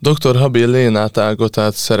Dr. Habil Lénárt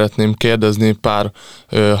Ágotát szeretném kérdezni pár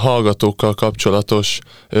hallgatókkal kapcsolatos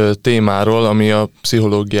témáról, ami a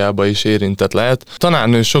pszichológiában is érintett lehet.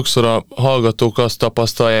 Tanárnő, sokszor a hallgatók azt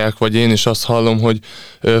tapasztalják, vagy én is azt hallom, hogy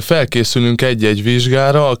felkészülünk egy-egy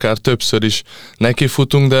vizsgára, akár többször is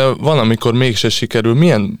nekifutunk, de van, amikor mégse sikerül.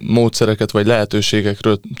 Milyen módszereket vagy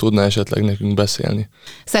lehetőségekről tudna esetleg nekünk beszélni?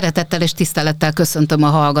 Szeretettel és tisztelettel köszöntöm a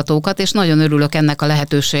hallgatókat, és nagyon örülök ennek a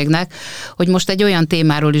lehetőségnek, hogy most egy olyan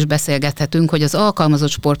témáról is beszélgethetünk, hogy az alkalmazott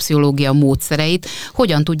sportpszichológia módszereit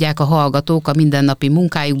hogyan tudják a hallgatók a mindennapi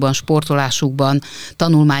munkájukban, sportolásukban,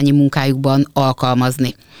 tanulmányi munkájukban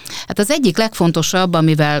alkalmazni. Hát az egyik legfontosabb,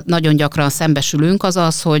 amivel nagyon gyakran szembesülünk, az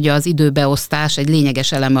az, hogy az időbeosztás egy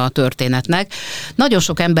lényeges eleme a történetnek. Nagyon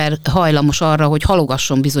sok ember hajlamos arra, hogy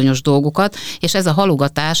halogasson bizonyos dolgokat, és ez a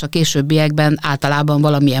halogatás a későbbiekben általában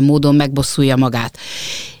valamilyen módon megbosszulja magát.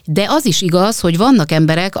 De az is igaz, hogy vannak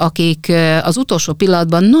emberek, akik az utolsó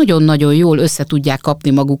pillanatban nagyon-nagyon jól össze tudják kapni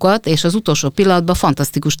magukat, és az utolsó pillanatban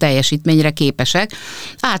fantasztikus teljesítményre képesek.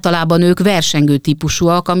 Általában ők versengő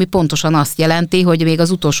típusúak, ami pontosan azt jelenti, hogy még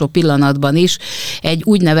az utolsó pillanatban is egy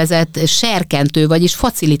úgynevezett serkentő, vagyis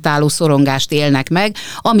facilitáló szorongást élnek meg,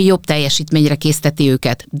 ami jobb teljesítményre készteti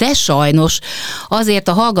őket. De sajnos azért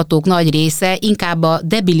a hallgatók nagy része inkább a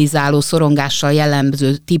debilizáló szorongással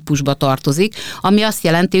jellemző típusba tartozik, ami azt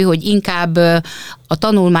jelenti, hogy inkább a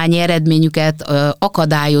tanulmányi eredményüket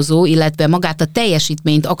akadályozó, illetve magát a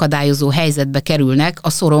teljesítményt akadályozó helyzetbe kerülnek a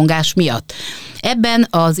szorongás miatt. Ebben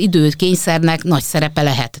az időkényszernek nagy szerepe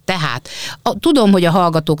lehet. Tehát tudom, hogy a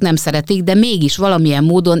hallgatók nem szeretik, de mégis valamilyen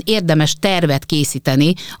módon érdemes tervet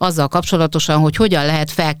készíteni azzal kapcsolatosan, hogy hogyan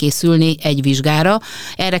lehet felkészülni egy vizsgára,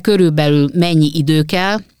 erre körülbelül mennyi idő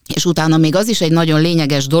kell, és utána még az is egy nagyon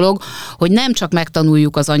lényeges dolog, hogy nem csak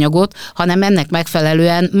megtanuljuk az anyagot, hanem ennek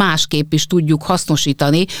megfelelően másképp is tudjuk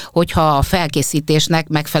hasznosítani, hogyha a felkészítésnek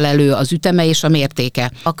megfelelő az üteme és a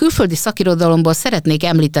mértéke. A külföldi szakirodalomból szeretnék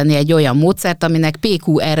említeni egy olyan módszert, aminek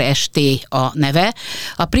PQRST a neve,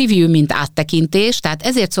 a preview, mint áttekintés, tehát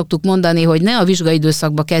ezért szoktuk mondani, hogy ne a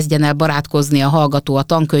vizsgaidőszakba kezdjen el barátkozni a hallgató a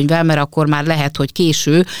tankönyvvel, mert akkor már lehet, hogy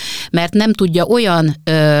késő, mert nem tudja olyan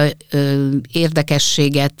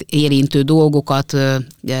érdekességet, érintő dolgokat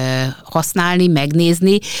használni,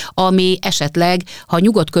 megnézni, ami esetleg, ha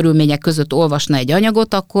nyugodt körülmények között olvasna egy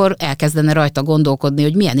anyagot, akkor elkezdene rajta gondolkodni,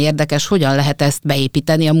 hogy milyen érdekes, hogyan lehet ezt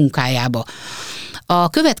beépíteni a munkájába. A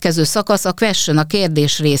következő szakasz a question, a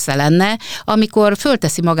kérdés része lenne, amikor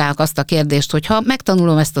fölteszi magának azt a kérdést, hogy ha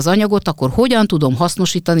megtanulom ezt az anyagot, akkor hogyan tudom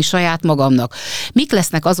hasznosítani saját magamnak? Mik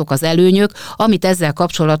lesznek azok az előnyök, amit ezzel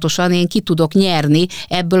kapcsolatosan én ki tudok nyerni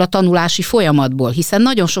ebből a tanulási folyamatból? Hiszen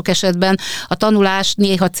nagyon sok esetben a tanulás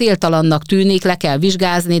néha céltalannak tűnik, le kell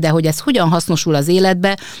vizsgázni, de hogy ez hogyan hasznosul az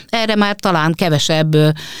életbe, erre már talán kevesebb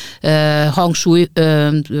hangsúly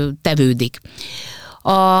tevődik.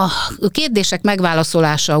 A kérdések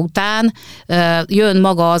megválaszolása után jön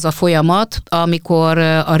maga az a folyamat, amikor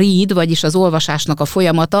a read, vagyis az olvasásnak a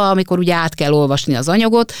folyamata, amikor ugye át kell olvasni az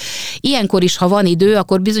anyagot. Ilyenkor is, ha van idő,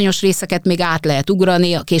 akkor bizonyos részeket még át lehet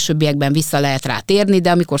ugrani, a későbbiekben vissza lehet rá térni,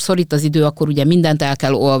 de amikor szorít az idő, akkor ugye mindent el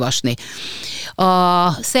kell olvasni.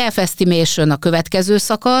 A self-estimation a következő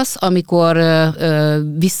szakasz, amikor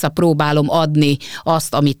visszapróbálom adni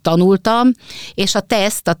azt, amit tanultam, és a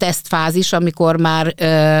tesztfázis, amikor már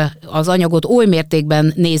az anyagot oly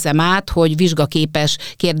mértékben nézem át, hogy vizsgaképes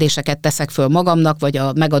kérdéseket teszek föl magamnak, vagy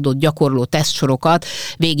a megadott gyakorló tesztsorokat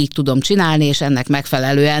végig tudom csinálni, és ennek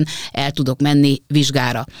megfelelően el tudok menni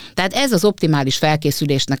vizsgára. Tehát ez az optimális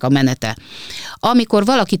felkészülésnek a menete. Amikor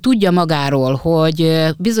valaki tudja magáról, hogy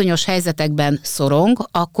bizonyos helyzetekben szorong,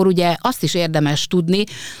 akkor ugye azt is érdemes tudni,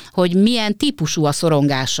 hogy milyen típusú a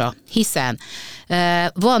szorongása, hiszen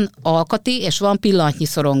van alkati és van pillanatnyi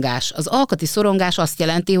szorongás. Az alkati szorongás azt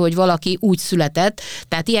jelenti, hogy valaki úgy született,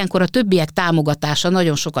 tehát ilyenkor a többiek támogatása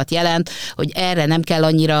nagyon sokat jelent, hogy erre nem kell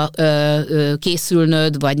annyira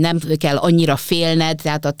készülnöd, vagy nem kell annyira félned,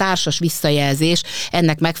 tehát a társas visszajelzés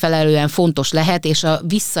ennek megfelelően fontos lehet, és a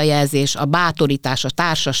visszajelzés, a bátorítás, a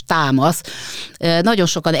társas támasz nagyon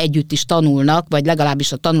sokan együtt is tanulnak, vagy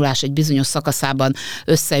legalábbis a tanulás egy bizonyos szakaszában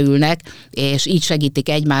összeülnek, és így segítik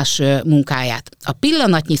egymás munkáját. A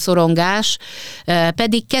pillanatnyi szorongás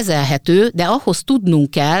pedig kezelhető, de ahhoz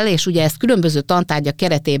tudnunk kell, és ugye ezt különböző tantárgyak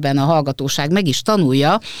keretében a hallgatóság meg is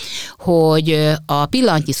tanulja, hogy a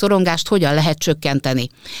pillanatnyi szorongást hogyan lehet csökkenteni.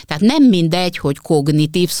 Tehát nem mindegy, hogy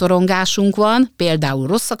kognitív szorongásunk van, például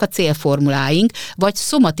rosszak a célformuláink, vagy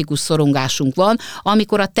szomatikus szorongásunk van,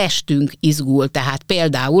 amikor a testünk izgul. Tehát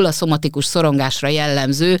például a szomatikus szorongásra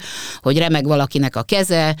jellemző, hogy remeg valakinek a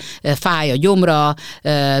keze, fáj a gyomra,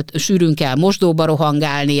 sűrűn kell mosdóba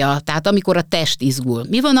rohangálnia, tehát amikor a test izgul.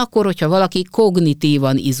 Mi van akkor, hogyha valaki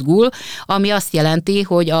kognitívan izgul, ami azt jelenti,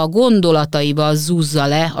 hogy a gondolataival zúzza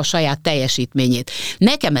le a saját teljesítményét.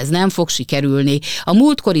 Nekem ez nem fog sikerülni. A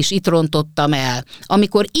múltkor is itt rontottam el.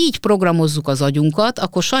 Amikor így programozzuk az agyunkat,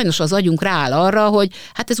 akkor sajnos az agyunk rááll arra, hogy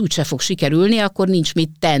hát ez úgyse fog sikerülni, akkor nincs mit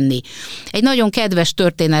tenni. Egy nagyon kedves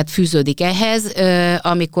történet fűződik ehhez,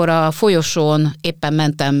 amikor a folyosón éppen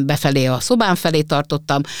mentem befelé, a szobám felé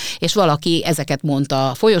tartottam, és valaki ezeket mondta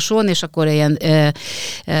a folyosón, és akkor ilyen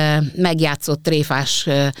megjátszott tréfás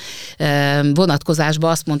vonatkozásba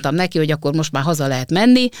azt mondtam neki, hogy akkor most már haza lehet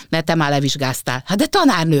menni, mert te már levizsgáztál. Hát de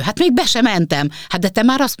tanárnő, hát még be sem mentem. Hát de te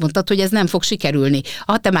már azt mondtad, hogy ez nem fog sikerülni.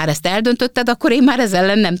 Ha te már ezt eldöntötted, akkor én már ezzel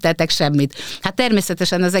ellen nem tettek semmit. Hát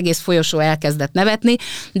természetesen az egész folyosó elkezdett nevetni,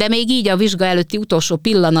 de még így a vizsga előtti utolsó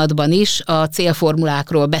pillanatban is a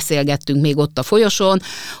célformulákról beszélgettünk még ott a folyosón,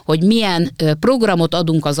 hogy milyen programot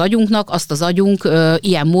adunk az agyunknak, azt az agyunk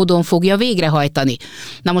ilyen módon fogja végrehajtani.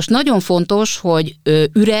 Na most nagyon fontos, hogy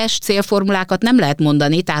üres célformulákat nem lehet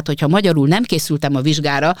mondani, tehát hogyha magyarul nem készültem a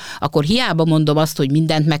vizsgára, akkor hiába mondom azt, hogy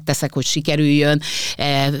mindent megteszek, hogy sikerüljön,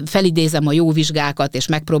 felidézem a jó vizsgákat, és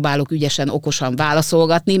megpróbálok ügyesen, okosan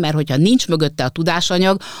válaszolgatni, mert hogyha nincs mögötte a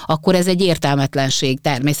tudásanyag, akkor ez egy értelmetlenség,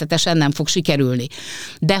 természetesen nem fog sikerülni.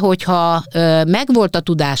 De hogyha megvolt a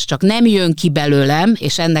tudás, csak nem jön ki belőlem,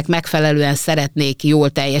 és ennek megfelelően szeretnék jól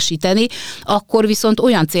teljesíteni, akkor viszont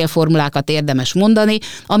olyan célformulákat érdemes mondani,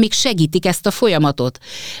 amik segítik ezt a folyamatot.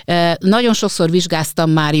 Nagyon sokszor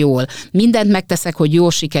vizsgáztam már jól. Mindent megteszek, hogy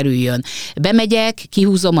jól sikerüljön. Bemegyek,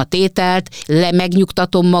 kihúzom a tételt,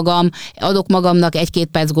 megnyugtatom magam, adok magamnak 1-2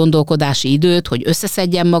 perc gondolkodási időt, hogy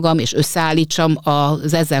összeszedjem magam, és összeállítsam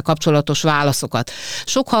az ezzel kapcsolatos válaszokat.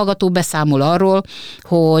 Sok hallgató beszámol arról,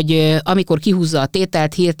 hogy amikor kihúzza a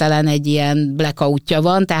tételt, hirtelen egy ilyen blackoutja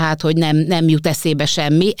van, tehát, hogy nem jut eszébe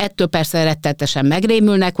semmi. Ettől persze rettenetesen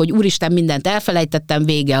megrémülnek, hogy úristen, mindent elfelejtettem,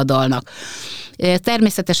 vége a dalnak.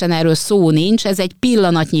 Természetesen erről szó nincs, ez egy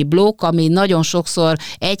pillanatnyi blokk, ami nagyon sokszor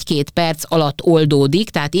 1-2 perc alatt oldódik,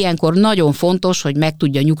 tehát ilyenkor nagyon fontos, hogy meg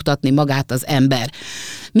tudja nyugtatni magát az ember.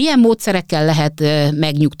 Milyen módszerekkel lehet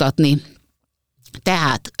megnyugtatni?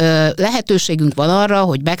 Tehát lehetőségünk van arra,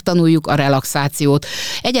 hogy megtanuljuk a relaxációt.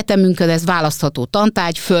 Egyetemünkön ez választható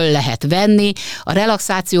tantárgy, föl lehet venni. A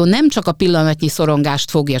relaxáció nem csak a pillanatnyi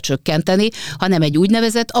szorongást fogja csökkenteni, hanem egy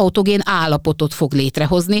úgynevezett autogén állapotot fog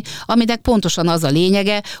létrehozni, aminek pontosan az a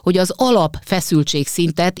lényege, hogy az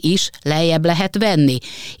alapfeszültségszintet is lejjebb lehet venni,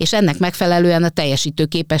 és ennek megfelelően a teljesítő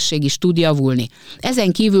képesség is tud javulni.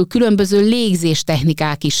 Ezen kívül különböző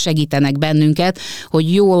légzéstechnikák is segítenek bennünket,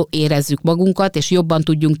 hogy jól érezzük magunkat, és jobban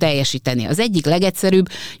tudjunk teljesíteni. Az egyik legegyszerűbb,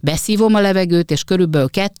 beszívom a levegőt, és körülbelül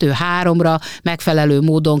 2-3-ra megfelelő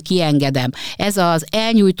módon kiengedem. Ez az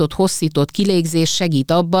elnyújtott, hosszított kilégzés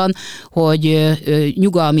segít abban, hogy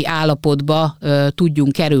nyugalmi állapotba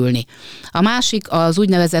tudjunk kerülni. A másik az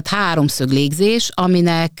úgynevezett háromszög légzés,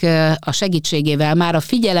 aminek a segítségével már a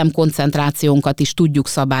figyelemkoncentrációnkat is tudjuk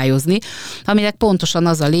szabályozni, aminek pontosan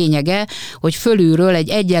az a lényege, hogy fölülről egy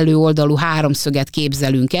egyenlő oldalú háromszöget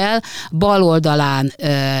képzelünk el, bal oldalán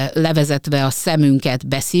levezetve a szemünket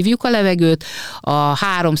beszívjuk a levegőt, a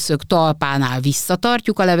háromszög talpánál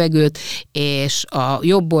visszatartjuk a levegőt, és a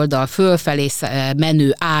jobb oldal fölfelé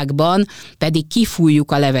menő ágban pedig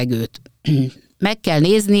kifújjuk a levegőt. Meg kell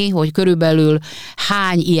nézni, hogy körülbelül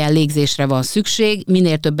hány ilyen légzésre van szükség,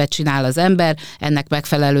 minél többet csinál az ember, ennek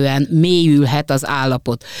megfelelően mélyülhet az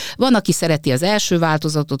állapot. Van, aki szereti az első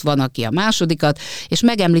változatot, van, aki a másodikat, és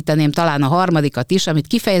megemlíteném talán a harmadikat is, amit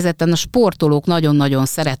kifejezetten a sportolók nagyon-nagyon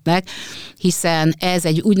szeretnek, hiszen ez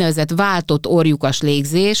egy úgynevezett váltott orrlyukas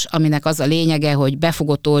légzés, aminek az a lényege, hogy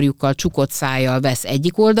befogott orrjukkal, csukott szájjal vesz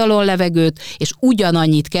egyik oldalon levegőt, és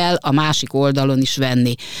ugyanannyit kell a másik oldalon is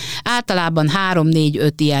venni. Általában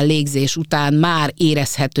 3-4-5 ilyen légzés után már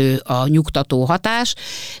érezhető a nyugtató hatás.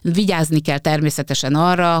 Vigyázni kell természetesen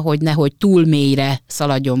arra, hogy nehogy túl mélyre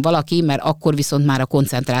szaladjon valaki, mert akkor viszont már a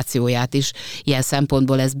koncentrációját is ilyen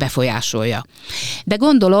szempontból ez befolyásolja. De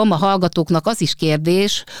gondolom a hallgatóknak az is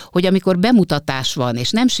kérdés, hogy amikor bemutatás van, és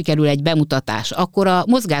nem sikerül egy bemutatás, akkor a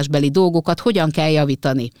mozgásbeli dolgokat hogyan kell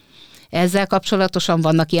javítani? Ezzel kapcsolatosan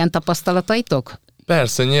vannak ilyen tapasztalataitok?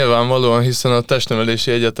 Persze, nyilvánvalóan, hiszen a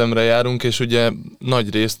testnevelési egyetemre járunk, és ugye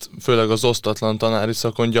nagy részt, főleg az osztatlan tanári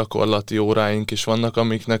szakon gyakorlati óráink is vannak,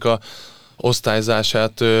 amiknek a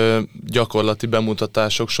osztályzását gyakorlati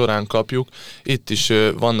bemutatások során kapjuk. Itt is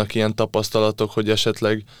vannak ilyen tapasztalatok, hogy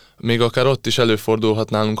esetleg még akár ott is előfordulhat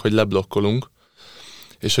nálunk, hogy leblokkolunk,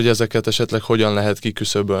 és hogy ezeket esetleg hogyan lehet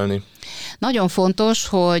kiküszöbölni. Nagyon fontos,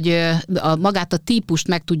 hogy magát a típust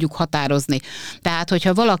meg tudjuk határozni. Tehát,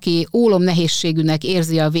 hogyha valaki ólomnehézségűnek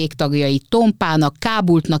érzi a végtagjait, tompának,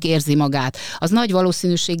 kábultnak érzi magát, az nagy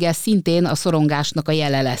valószínűséggel szintén a szorongásnak a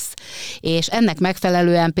jele lesz. És ennek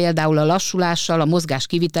megfelelően például a lassulással a mozgás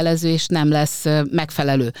kivitelezés nem lesz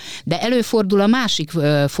megfelelő. De előfordul a másik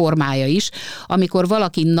formája is, amikor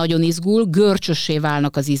valaki nagyon izgul, görcsössé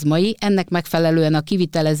válnak az izmai, ennek megfelelően a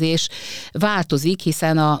kivitelezés változik,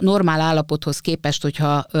 hiszen a normál állapothoz képest,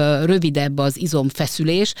 hogyha rövidebb az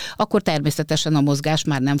izomfeszülés, akkor természetesen a mozgás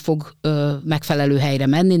már nem fog megfelelő helyre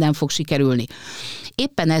menni, nem fog sikerülni.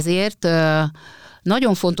 Éppen ezért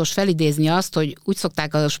nagyon fontos felidézni azt, hogy úgy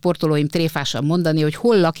szokták a sportolóim tréfásan mondani, hogy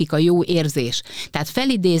hol lakik a jó érzés. Tehát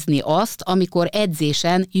felidézni azt, amikor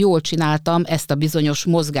edzésen jól csináltam ezt a bizonyos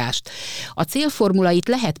mozgást. A célformula itt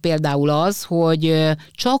lehet például az, hogy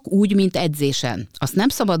csak úgy, mint edzésen. Azt nem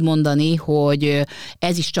szabad mondani, hogy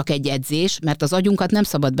ez is csak egy edzés, mert az agyunkat nem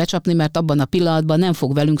szabad becsapni, mert abban a pillanatban nem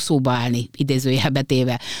fog velünk szóba állni, idézőjelbe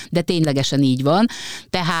téve. De ténylegesen így van.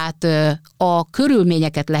 Tehát a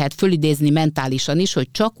körülményeket lehet fölidézni mentálisan is, hogy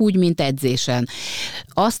csak úgy, mint edzésen.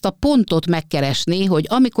 Azt a pontot megkeresni, hogy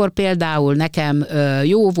amikor például nekem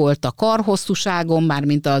jó volt a karhosszúságom,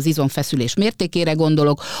 mármint az izomfeszülés mértékére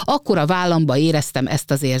gondolok, akkor a vállamba éreztem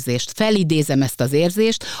ezt az érzést. Felidézem ezt az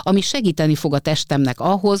érzést, ami segíteni fog a testemnek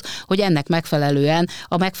ahhoz, hogy ennek megfelelően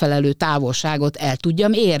a megfelelő távolságot el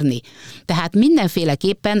tudjam érni. Tehát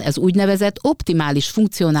mindenféleképpen ez úgynevezett optimális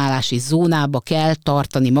funkcionálási zónába kell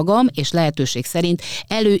tartani magam, és lehetőség szerint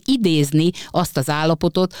előidézni azt az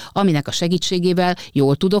állapotot, aminek a segítségével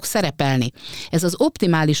jól tudok szerepelni. Ez az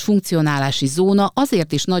optimális funkcionálási zóna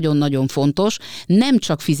azért is nagyon-nagyon fontos, nem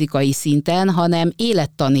csak fizikai szinten, hanem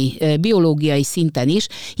élettani, biológiai szinten is,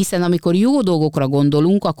 hiszen amikor jó dolgokra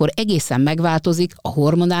gondolunk, akkor egészen megváltozik a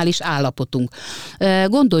hormonális állapotunk.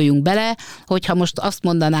 Gondoljunk bele, hogyha most azt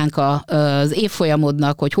mondanánk az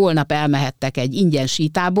évfolyamodnak, hogy holnap elmehettek egy ingyen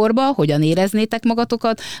sítáborba, hogyan éreznétek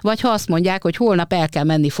magatokat, vagy ha azt mondják, hogy holnap el kell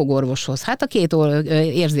menni fogorvoshoz. Hát a két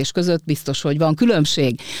érzés között biztos, hogy van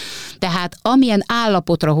különbség. Tehát amilyen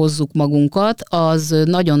állapotra hozzuk magunkat, az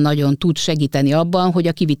nagyon-nagyon tud segíteni abban, hogy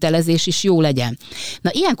a kivitelezés is jó legyen. Na,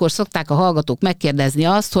 ilyenkor szokták a hallgatók megkérdezni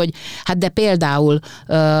azt, hogy hát de például,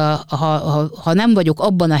 ha nem vagyok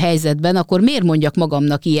abban a helyzetben, akkor miért mondjak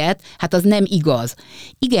magamnak ilyet? Hát az nem igaz.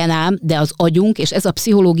 Igen ám, de az agyunk, és ez a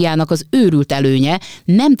pszichológiának az őrült előnye,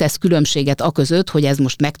 nem tesz különbséget aközött, hogy ez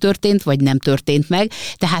most megtörtént, vagy nem történt meg,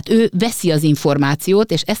 tehát ő veszi az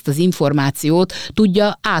információt, és ezt az információt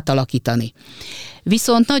tudja átalakítani.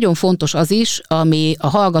 Viszont nagyon fontos az is, ami a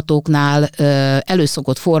hallgatóknál elő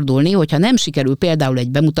szokott fordulni, hogyha nem sikerül például egy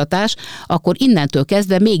bemutatás, akkor innentől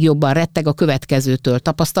kezdve még jobban retteg a következőtől.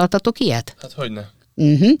 Tapasztaltatok ilyet? Hát hogyne.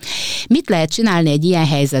 Mit lehet csinálni egy ilyen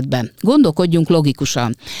helyzetben? Gondolkodjunk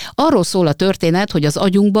logikusan. Arról szól a történet, hogy az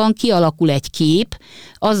agyunkban kialakul egy kép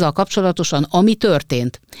azzal kapcsolatosan, ami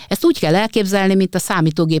történt. Ezt úgy kell elképzelni, mint a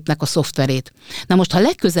számítógépnek a szoftverét. Na most, ha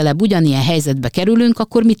legközelebb ugyanilyen helyzetbe kerülünk,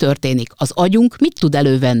 akkor mi történik? Az agyunk mit tud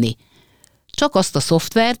elővenni? Csak azt a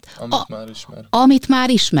szoftvert, amit már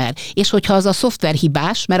ismer. És hogyha az a szoftver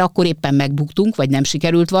hibás, mert akkor éppen megbuktunk, vagy nem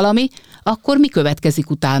sikerült valami, akkor mi következik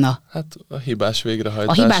utána? Hát a hibás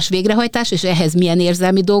végrehajtás. A hibás végrehajtás, és ehhez milyen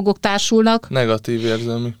érzelmi dolgok társulnak? Negatív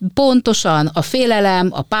érzelmi. Pontosan a félelem,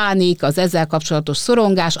 a pánik, az ezzel kapcsolatos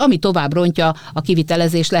szorongás, ami tovább rontja a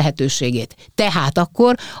kivitelezés lehetőségét. Tehát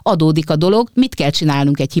akkor adódik a dolog, mit kell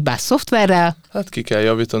csinálnunk egy hibás szoftverrel? Hát ki kell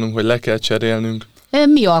javítanunk, vagy le kell cserélnünk.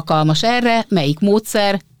 Mi alkalmas erre? Melyik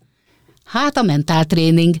módszer? Hát a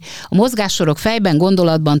mentáltréning, a mozgássorok fejben,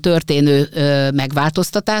 gondolatban történő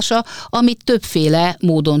megváltoztatása, amit többféle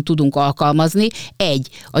módon tudunk alkalmazni. 1.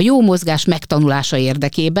 A jó mozgás megtanulása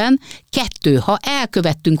érdekében. 2. Ha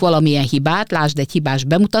elkövettünk valamilyen hibát, lásd egy hibás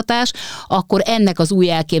bemutatás, akkor ennek az új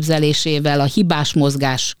elképzelésével a hibás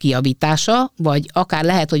mozgás kijavítása, vagy akár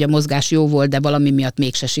lehet, hogy a mozgás jó volt, de valami miatt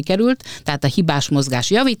mégse sikerült, tehát a hibás mozgás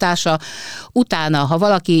javítása. Utána, ha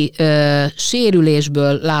valaki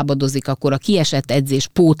sérülésből lábadozik akkor a kiesett edzés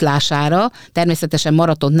pótlására. Természetesen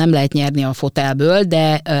maratont nem lehet nyerni a fotelből,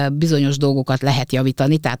 de bizonyos dolgokat lehet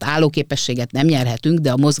javítani, tehát állóképességet nem nyerhetünk,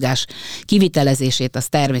 de a mozgás kivitelezését az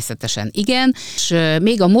természetesen igen. És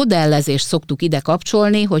még a modellezést szoktuk ide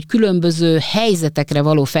kapcsolni, hogy különböző helyzetekre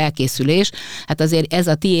való felkészülés, hát azért ez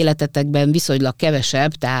a ti életetekben viszonylag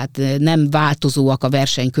kevesebb, tehát nem változóak a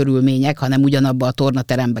versenykörülmények, hanem ugyanabba a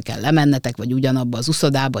tornaterembe kell lemennetek, vagy ugyanabba az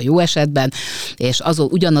uszodába jó esetben, és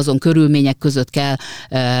ugyanazon körülmények között kell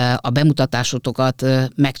a bemutatásotokat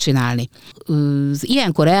megcsinálni.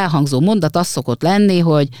 Ilyenkor elhangzó mondat az szokott lenni,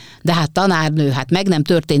 hogy de hát tanárnő, hát meg nem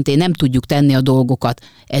történt, nem tudjuk tenni a dolgokat.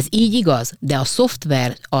 Ez így igaz, de a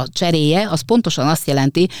szoftver, a cseréje, az pontosan azt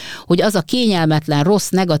jelenti, hogy az a kényelmetlen, rossz,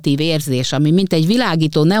 negatív érzés, ami mint egy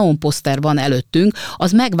világító neonposzter van előttünk,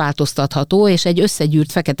 az megváltoztatható, és egy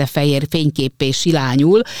összegyűrt fekete-fehér fényképpé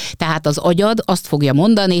silányul, tehát az agyad azt fogja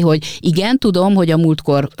mondani, hogy igen, tudom, hogy a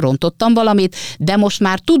múltkor rontottam valamit, de most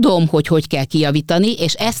már tudom, hogy kell kijavítani,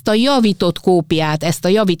 és ezt a javított kópiát, ezt a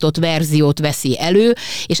javított verziót veszi elő,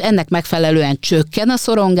 és ennek megfelelően csökken a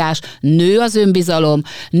szorongás, nő az önbizalom,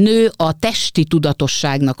 nő a testi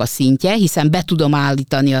tudatosságnak a szintje, hiszen be tudom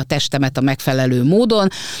állítani a testemet a megfelelő módon,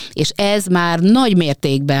 és ez már nagy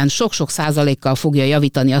mértékben, sok-sok százalékkal fogja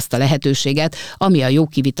javítani azt a lehetőséget, ami a jó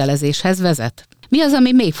kivitelezéshez vezet. Mi az,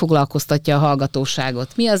 ami még foglalkoztatja a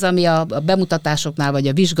hallgatóságot? Mi az, ami a bemutatásoknál vagy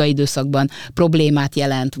a vizsgaidőszakban problémát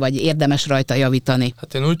jelent, vagy érdemes rajta javítani?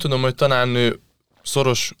 Hát én úgy tudom, hogy tanárnő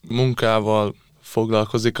szoros munkával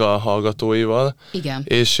foglalkozik a hallgatóival. Igen.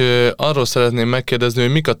 És arról szeretném megkérdezni,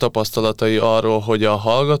 hogy mik a tapasztalatai arról, hogy a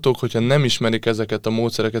hallgatók, hogyha nem ismerik ezeket a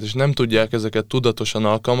módszereket, és nem tudják ezeket tudatosan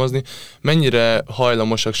alkalmazni, mennyire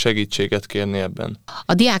hajlamosak segítséget kérni ebben?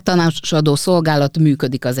 A diáktanácsadó szolgálat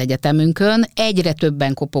működik az egyetemünkön, egyre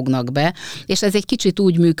többen kopognak be, és ez egy kicsit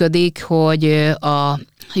úgy működik, hogy a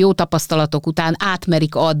jó tapasztalatok után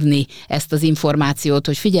átmerik adni ezt az információt,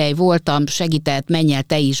 hogy figyelj, voltam, segített, menj el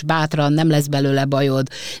te is bátran, nem lesz belőle bajod,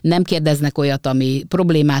 nem kérdeznek olyat, ami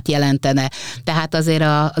problémát jelentene. Tehát azért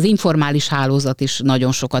az informális hálózat is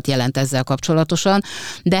nagyon sokat jelent ezzel kapcsolatosan,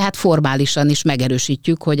 de hát formálisan is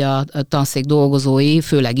megerősítjük, hogy a tanszék dolgozói,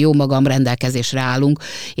 főleg jó magam, rendelkezésre állunk,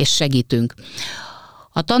 és segítünk.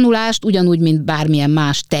 A tanulást ugyanúgy, mint bármilyen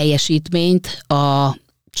más teljesítményt, a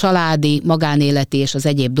családi, magánéleti és az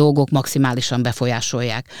egyéb dolgok maximálisan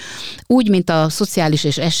befolyásolják. Úgy, mint a Szociális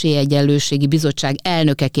és Esélyegyenlőségi Bizottság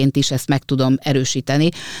elnökeként is ezt meg tudom erősíteni.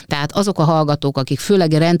 Tehát azok a hallgatók, akik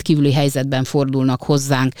főleg rendkívüli helyzetben fordulnak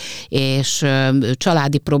hozzánk, és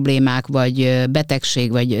családi problémák, vagy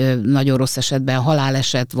betegség, vagy nagyon rossz esetben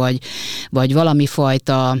haláleset, vagy valami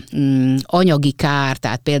fajta anyagi kár,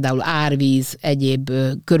 tehát például árvíz, egyéb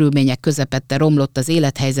körülmények közepette romlott az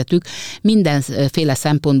élethelyzetük, mindenféle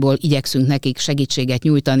szempontból igyekszünk nekik segítséget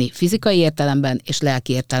nyújtani fizikai értelemben és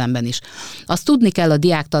lelki értelemben is. Azt tudni kell a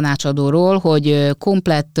diáktanácsadóról, hogy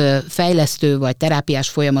komplett fejlesztő vagy terápiás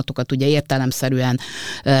folyamatokat ugye értelemszerűen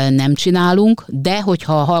nem csinálunk, de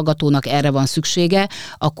hogyha a hallgatónak erre van szüksége,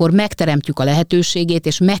 akkor megteremtjük a lehetőségét,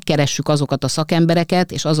 és megkeressük azokat a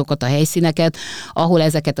szakembereket és azokat a helyszíneket, ahol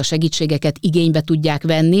ezeket a segítségeket igénybe tudják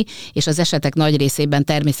venni, és az esetek nagy részében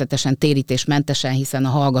természetesen térítésmentesen, hiszen a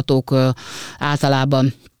hallgatók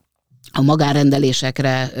általában a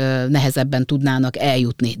magánrendelésekre nehezebben tudnának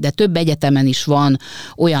eljutni. De több egyetemen is van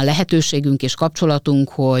olyan lehetőségünk és kapcsolatunk,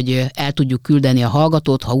 hogy el tudjuk küldeni a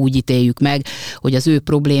hallgatót, ha úgy ítéljük meg, hogy az ő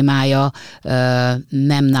problémája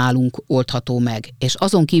nem nálunk oldható meg. És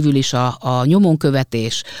azon kívül is a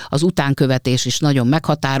nyomonkövetés, az utánkövetés is nagyon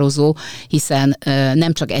meghatározó, hiszen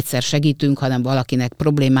nem csak egyszer segítünk, hanem valakinek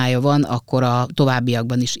problémája van, akkor a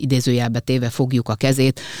továbbiakban is idézőjelbe téve fogjuk a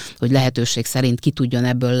kezét, hogy lehetőség szerint ki tudjon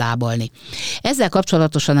ebből lábalni. Ezzel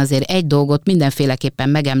kapcsolatosan azért egy dolgot mindenféleképpen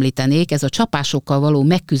megemlítenék, ez a csapásokkal való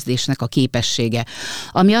megküzdésnek a képessége.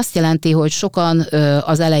 Ami azt jelenti, hogy sokan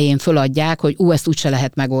az elején föladják, hogy ezt úgyse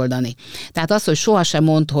lehet megoldani. Tehát az, hogy sohasem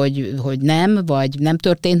mond, hogy nem, vagy nem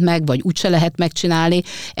történt meg, vagy úgyse lehet megcsinálni,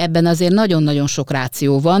 ebben azért nagyon-nagyon sok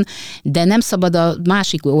ráció van, de nem szabad a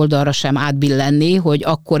másik oldalra sem átbillenni, hogy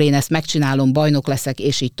akkor én ezt megcsinálom, bajnok leszek,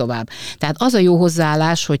 és így tovább. Tehát az a jó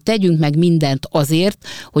hozzáállás, hogy tegyünk meg mindent azért,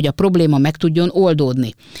 hogy a probléma meg tudjon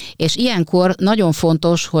oldódni. És ilyenkor nagyon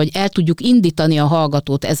fontos, hogy el tudjuk indítani a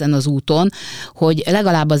hallgatót ezen az úton, hogy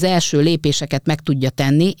legalább az első lépéseket meg tudja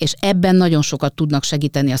tenni, és ebben nagyon sokat tudnak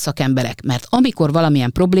segíteni a szakemberek. Mert amikor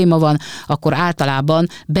valamilyen probléma van, akkor általában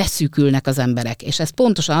beszűkülnek az emberek. És ez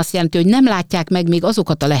pontosan azt jelenti, hogy nem látják meg még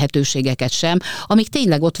azokat a lehetőségeket sem, amik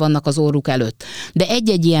tényleg ott vannak az orruk előtt. De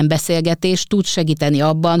egy-egy ilyen beszélgetés tud segíteni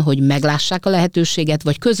abban, hogy meglássák a lehetőséget,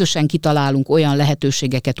 vagy közösen kitalálunk olyan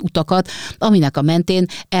lehetőségeket, utakat, utakat, aminek a mentén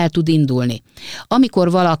el tud indulni.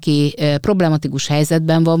 Amikor valaki problematikus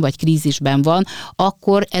helyzetben van, vagy krízisben van,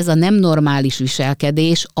 akkor ez a nem normális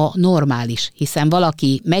viselkedés a normális, hiszen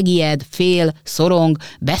valaki megijed, fél, szorong,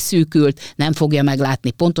 beszűkült, nem fogja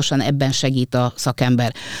meglátni, pontosan ebben segít a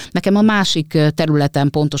szakember. Nekem a másik területen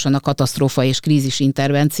pontosan a katasztrófa és krízis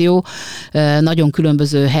intervenció. Nagyon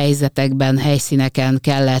különböző helyzetekben, helyszíneken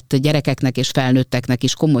kellett gyerekeknek és felnőtteknek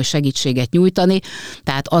is komoly segítséget nyújtani,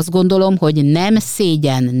 tehát azt gondolom, hogy nem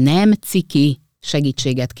szégyen, nem ciki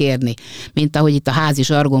segítséget kérni. Mint ahogy itt a házi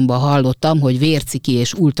zsargonban hallottam, hogy vérciki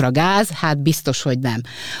és ultragáz, hát biztos, hogy nem.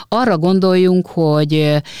 Arra gondoljunk,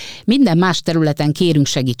 hogy minden más területen kérünk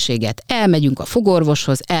segítséget. Elmegyünk a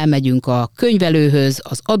fogorvoshoz, elmegyünk a könyvelőhöz,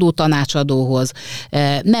 az adótanácsadóhoz,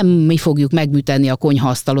 nem mi fogjuk megműteni a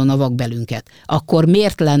konyhaasztalon a vakbelünket. Akkor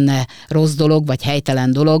miért lenne rossz dolog, vagy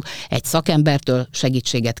helytelen dolog egy szakembertől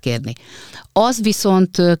segítséget kérni? Az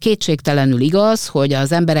viszont kétségtelenül igaz, hogy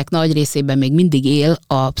az emberek nagy részében még mindig él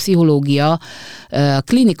a pszichológia,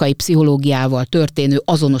 klinikai pszichológiával történő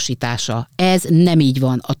azonosítása. Ez nem így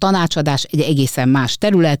van. A tanácsadás egy egészen más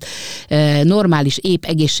terület. Normális, épp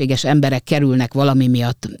egészséges emberek kerülnek valami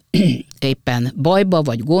miatt éppen bajba,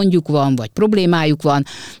 vagy gondjuk van, vagy problémájuk van.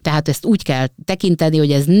 Tehát ezt úgy kell tekinteni,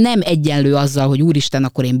 hogy ez nem egyenlő azzal, hogy úristen,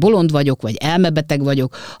 akkor én bolond vagyok, vagy elmebeteg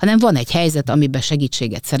vagyok, hanem van egy helyzet, amiben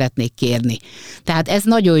segítséget szeretnék kérni. Tehát ez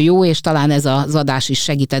nagyon jó, és talán ez az adás is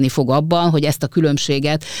segíteni fog abban, hogy ezt a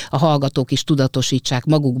különbséget a hallgatók is tudatosítsák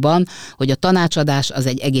magukban, hogy a tanácsadás az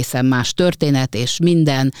egy egészen más történet, és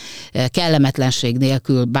minden kellemetlenség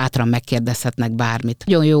nélkül bátran megkérdezhetnek bármit.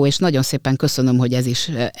 Nagyon jó, és nagyon szépen köszönöm, hogy ez is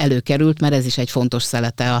előkerült, mert ez is egy fontos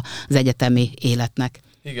szelete az egyetemi életnek.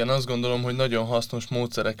 Igen, azt gondolom, hogy nagyon hasznos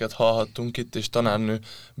módszereket hallhattunk itt, és tanárnő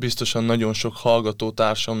biztosan nagyon sok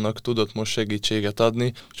hallgatótársamnak tudott most segítséget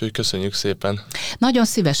adni, úgyhogy köszönjük szépen. Nagyon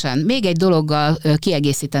szívesen. Még egy dologgal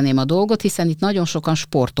kiegészíteném a dolgot, hiszen itt nagyon sokan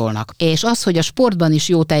sportolnak. És az, hogy a sportban is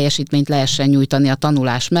jó teljesítményt lehessen nyújtani a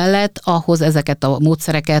tanulás mellett, ahhoz ezeket a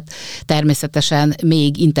módszereket természetesen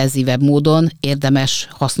még intenzívebb módon érdemes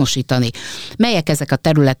hasznosítani. Melyek ezek a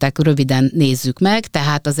területek, röviden nézzük meg,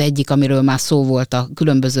 tehát az egyik, amiről már szó volt, a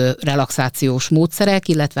különböző relaxációs módszerek,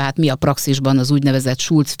 illetve hát mi a praxisban az úgynevezett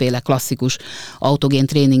Schulz-féle klasszikus autogén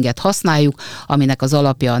tréninget használjuk, aminek az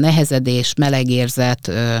alapja a nehezedés,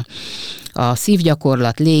 melegérzet, a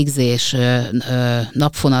szívgyakorlat, légzés,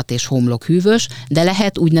 napfonat és homlokhűvös, de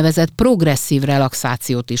lehet úgynevezett progresszív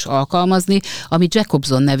relaxációt is alkalmazni, ami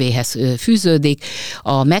Jacobson nevéhez fűződik.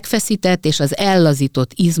 A megfeszített és az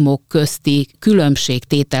ellazított izmok közti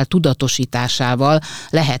különbségtétel tudatosításával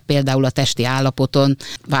lehet például a testi állapoton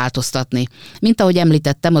változtatni. Mint ahogy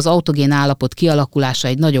említettem, az autogén állapot kialakulása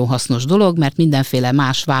egy nagyon hasznos dolog, mert mindenféle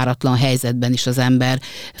más váratlan helyzetben is az ember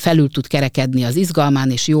felül tud kerekedni az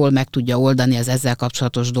izgalmán, és jól meg tudja oldani az ezzel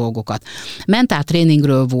kapcsolatos dolgokat.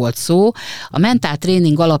 Mentáltréningről volt szó. A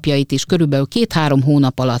mentáltréning alapjait is körülbelül 2-3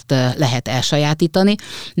 hónap alatt lehet elsajátítani,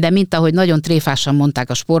 de mint ahogy nagyon tréfásan mondták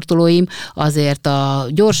a sportolóim, azért a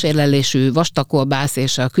gyors érlelésű vastagkolbász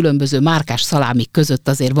és a különböző márkás szalámik között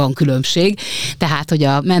azért van különbség, tehát hogy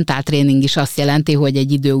a mentáltréning is azt jelenti, hogy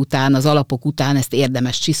egy idő után, az alapok után ezt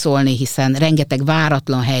érdemes csiszolni, hiszen rengeteg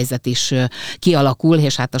váratlan helyzet is kialakul,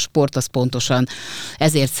 és hát a sport az pontosan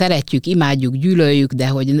ezért szeretjük, imádjuk, gyűlöljük, de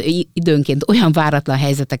hogy időnként olyan váratlan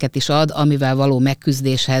helyzeteket is ad, amivel való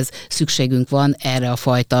megküzdéshez szükségünk van erre a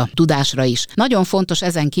fajta tudásra is. Nagyon fontos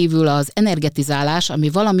ezen kívül az energetizálás, ami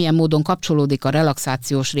valamilyen módon kapcsolódik a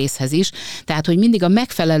relaxációs részhez is, tehát hogy mindig a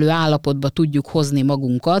megfelelő állapotba tudjuk hozni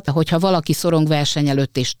magunkat, hogyha valaki szorong verseny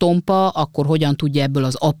előtt és tompa, akkor hogyan tudja ebből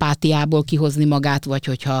az apátiából kihozni magát, vagy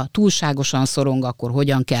hogyha túlságosan szorong, akkor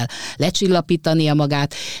hogyan kell lecsillapítania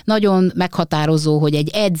magát. Nagyon meghatározó, hogy egy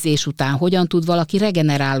edzés után hogyan tud valaki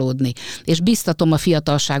regenerálódni. És biztatom a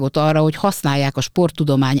fiatalságot arra, hogy használják a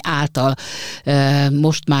sporttudomány által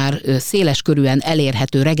most már széleskörűen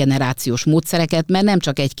elérhető regenerációs módszereket, mert nem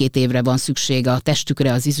csak 1-2 évre van szükség a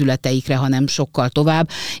testükre, az izületeikre, hanem sokkal tovább,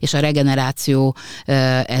 és a regeneráció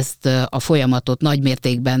ezt a folyamatot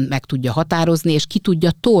nagymértékben meg tudja határozni, és ki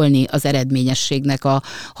tudja tolni az eredményességnek a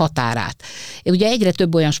határát. Ugye egyre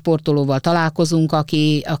több olyan sportolóval találkozunk,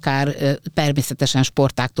 aki akár természetesen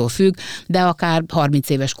sportáktól függ, függ, de akár 30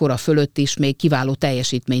 éves kora fölött is még kiváló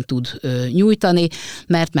teljesítményt tud nyújtani,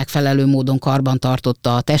 mert megfelelő módon karban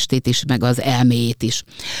tartotta a testét is, meg az elméjét is.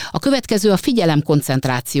 A következő a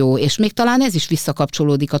figyelemkoncentráció, és még talán ez is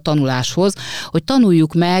visszakapcsolódik a tanuláshoz, hogy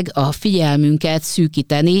tanuljuk meg a figyelmünket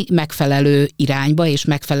szűkíteni megfelelő irányba és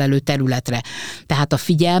megfelelő területre. Tehát a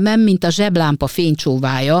figyelmem, mint a zseblámpa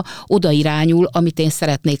fénycsóvája, oda irányul, amit én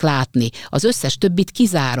szeretnék látni. Az összes többit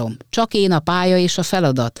kizárom. Csak én a pálya és a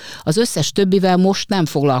feladat. Az összes többivel most nem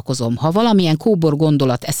foglalkozom. Ha valamilyen kóbor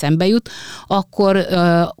gondolat eszembe jut, akkor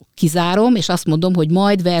kizárom, és azt mondom, hogy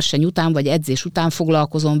majd verseny után vagy edzés után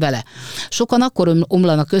foglalkozom vele. Sokan akkor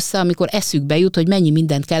omlanak össze, amikor eszükbe jut, hogy mennyi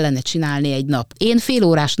mindent kellene csinálni egy nap. Én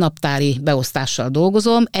félórás naptári beosztással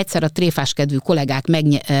dolgozom, egyszer a tréfáskedvű kollégák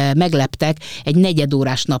megleptek egy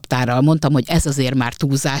negyedórás naptárral. Mondtam, hogy ez azért már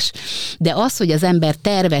túlzás. De az, hogy az ember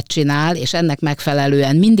tervet csinál, és ennek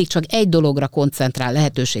megfelelően mindig csak egy dologra koncentrál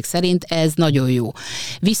lehetőség szerint, ez nagyon jó.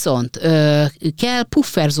 Viszont kell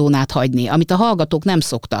pufferzónát hagyni, amit a hallgatók nem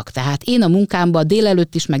szoktak. Tehát én a munkámban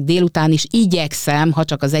délelőtt is, meg délután is igyekszem, ha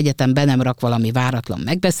csak az egyetem be nem rak valami váratlan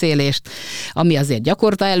megbeszélést, ami azért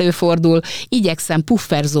gyakorta előfordul, igyekszem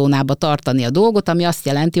pufferzónába tartani a dolgot, ami azt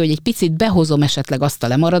jelenti, hogy egy picit behozom esetleg azt a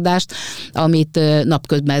lemaradást, amit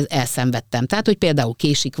napközben elszenvedtem. Tehát, hogy például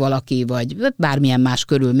késik valaki, vagy bármilyen más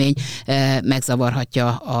körülmény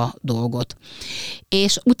megzavarhatja a dolgot.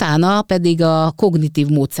 És utána pedig a kognitív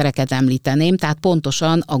módszereket említeném, tehát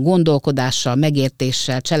pontosan a gondolkodással,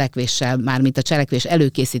 megértéssel, cselekvéssel, mármint a cselekvés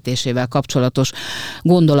előkészítésével kapcsolatos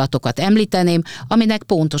gondolatokat említeném, aminek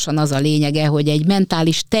pontosan az a lényege, hogy egy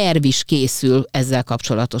mentális terv is készül ezzel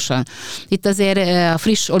kapcsolatosan. Itt azért a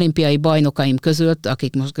friss olimpiai bajnokaim között,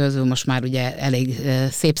 akik most már ugye elég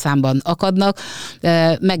szép számban akadnak,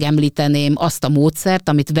 megemlíteném azt a módszert,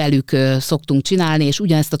 amit velük szoktunk csinálni, és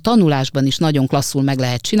ugyanezt a tanulásban is nagyon klasszul meg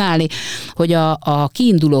lehet csinálni, hogy a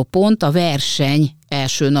kiinduló pont a verseny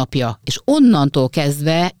első napja, és onnantól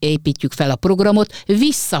kezdve építjük fel a programot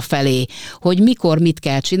visszafelé, hogy mikor mit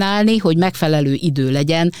kell csinálni, hogy megfelelő idő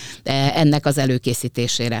legyen ennek az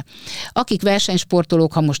előkészítésére. Akik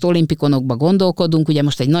versenysportolók, ha most olimpikonokba gondolkodunk, ugye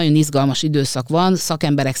most egy nagyon izgalmas időszak van,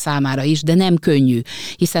 szakemberek számára is, de nem könnyű,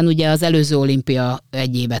 hiszen ugye az előző olimpia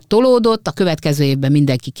egy évet tolódott, a következő évben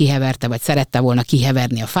mindenki kiheverte, vagy szerette volna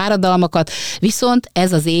kiheverni a fáradalmakat, viszont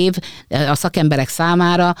ez az év a szakemberek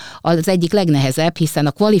számára az egyik legnehezebb, hiszen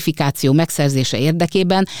a kvalifikáció megszerzése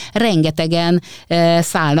érdekében rengetegen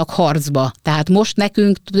szállnak harcba. Tehát most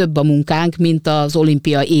nekünk több a munkánk, mint az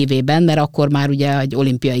olimpia évében, mert akkor már ugye egy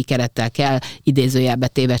olimpiai kerettel kell idézőjelbe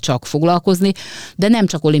téve csak foglalkozni, de nem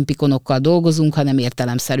csak olimpikonokkal dolgozunk, hanem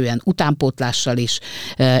értelemszerűen utánpótlással is,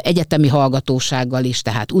 egyetemi hallgatósággal is,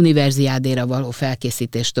 tehát univerziádéra való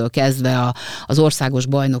felkészítéstől kezdve az országos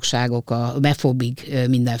bajnokságok, a MEFOB-ig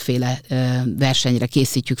mindenféle versenyre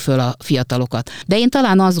készítjük föl a fiatalokat. De én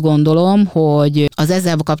talán azt gondolom, hogy az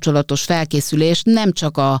ezzel kapcsolatos felkészülés nem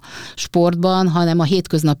csak a sportban, hanem a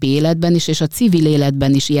hétköznapi életben is, és a civil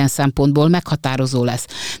életben is ilyen szempontból meghatározó lesz.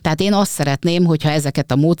 Tehát én azt szeretném, hogyha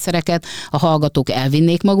ezeket a módszereket a hallgatók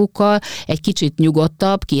elvinnék magukkal, egy kicsit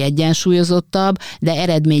nyugodtabb, kiegyensúlyozottabb, de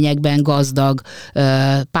eredményekben gazdag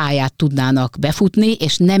pályát tudnának befutni,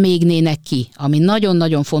 és nem égnének ki, ami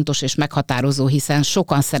nagyon-nagyon fontos és meghatározó, hiszen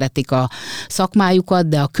sokan szeretik a szakmájukat,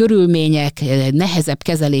 de a körülmények nehezebb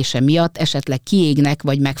kezelése miatt esetleg kiégnek,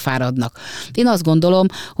 vagy megfáradnak. Én azt gondolom,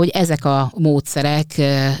 hogy ezek a módszerek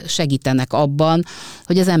segítenek abban,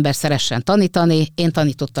 hogy az ember szeressen tanítani. Én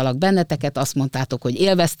tanítottalak benneteket, azt mondtátok, hogy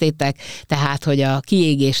élveztétek, tehát, hogy a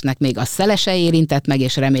kiégésnek még a szele se érintett meg,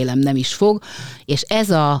 és remélem nem is fog, és ez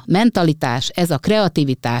a mentalitás, ez a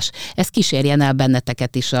kreativitás, ez kísérjen el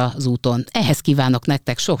benneteket is az úton. Ehhez kívánok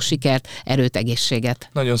nektek sok sikert, erőt, egészséget.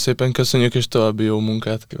 Nagyon szépen köszönjük, és további jó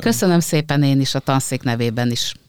munkát kívánok. Köszönöm szépen én is a tanszék nevében is.